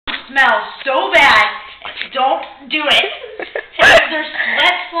smells so bad. Don't do it. There's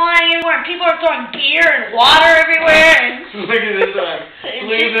sweat flying everywhere, and people are throwing beer and water everywhere. And look at this one.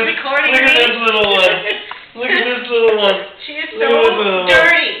 Look at this. Recording Look at this little one. Look at this little one. She is so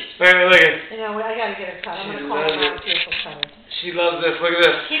dirty. Look at. You know, I gotta get a cut. I'm gonna call her out and see if she'll cut it. She loves this. Look at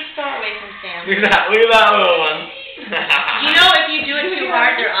this. Keep far away from Sam. Look at that. Look at that little one. You know, if you do it too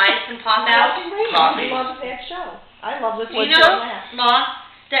hard, their eyes can pop out. Coffee. I love that show. I love this one. You know, Mom,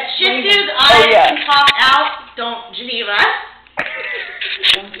 that Shih Tzu's eyes can pop out. Don't, Geneva.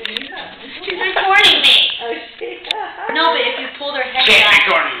 She's recording me. No, but if you pull their head Can't back,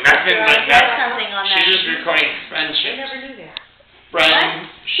 record nothing like that. there's something on that. She's just recording friendship. I never knew that.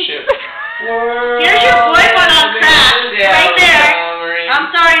 Friendship. Here's your boyfriend on crack. Right there.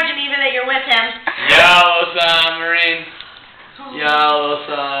 I'm sorry, Geneva, that you're with him. Yellow submarine. Yellow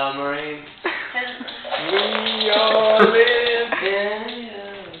submarine. We all live in.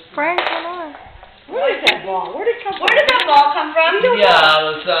 Frank, come on. Where is that ball? Where did it come from? Where did that ball come from?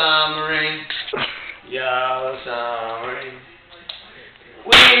 Yellow submarine. Yellow submarine.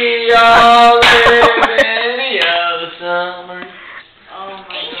 We all live in a yellow submarine. Oh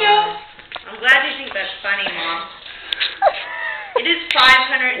my God. I'm glad you think that's funny, Mom. It is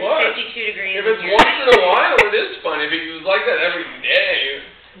 552 degrees. If it's once in a while, it is funny. If it was like that every day,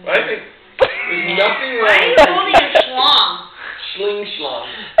 I think there's nothing wrong. Why are you holding a schlong? Sling schlong.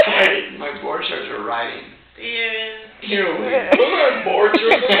 My board shorts are riding. Yeah. Those aren't board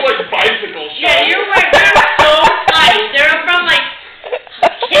shorts. Those are like bicycle shorts. Yeah, you're wearing. They're so tight. They're from like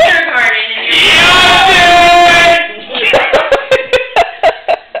kindergarten.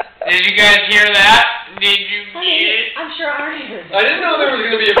 Did you guys hear that? Did you get it? I'm sure Arnie heard that. I didn't know there was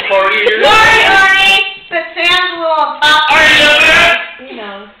going to be a party here. Sorry, Arnie, but Sam's a little on top. Are you there? He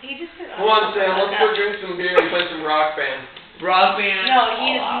knows. He just said, Come on, Sam. Let's go drink some beer and play some rock band. Rock band? No,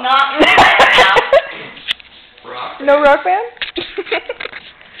 he's not doing that now. Rock band. No rock band?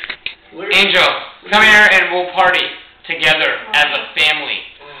 Angel, come here and we'll party together as a family.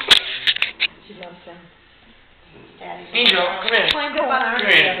 She loves him. Angel, come here. Climbed up on Arnie Come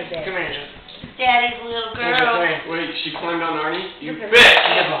the here. other day. Come here, Angel. Daddy's a little girl. Angel, come here. Wait, she climbed on Arnie? You bitch!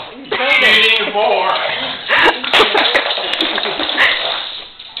 Shooting for.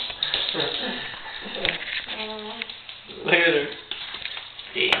 Look at her.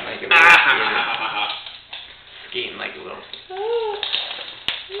 Skating like a little. Skating like a little.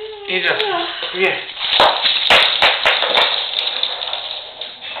 Angel, come here.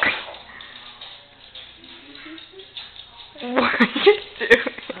 What are you doing?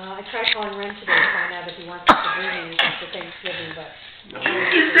 I tried calling Ren today to find out if he wants us to bring me for Thanksgiving, but... You're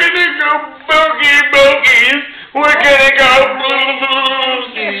gonna go boogie. We're gonna go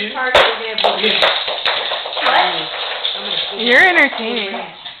boogie. What? You're entertaining.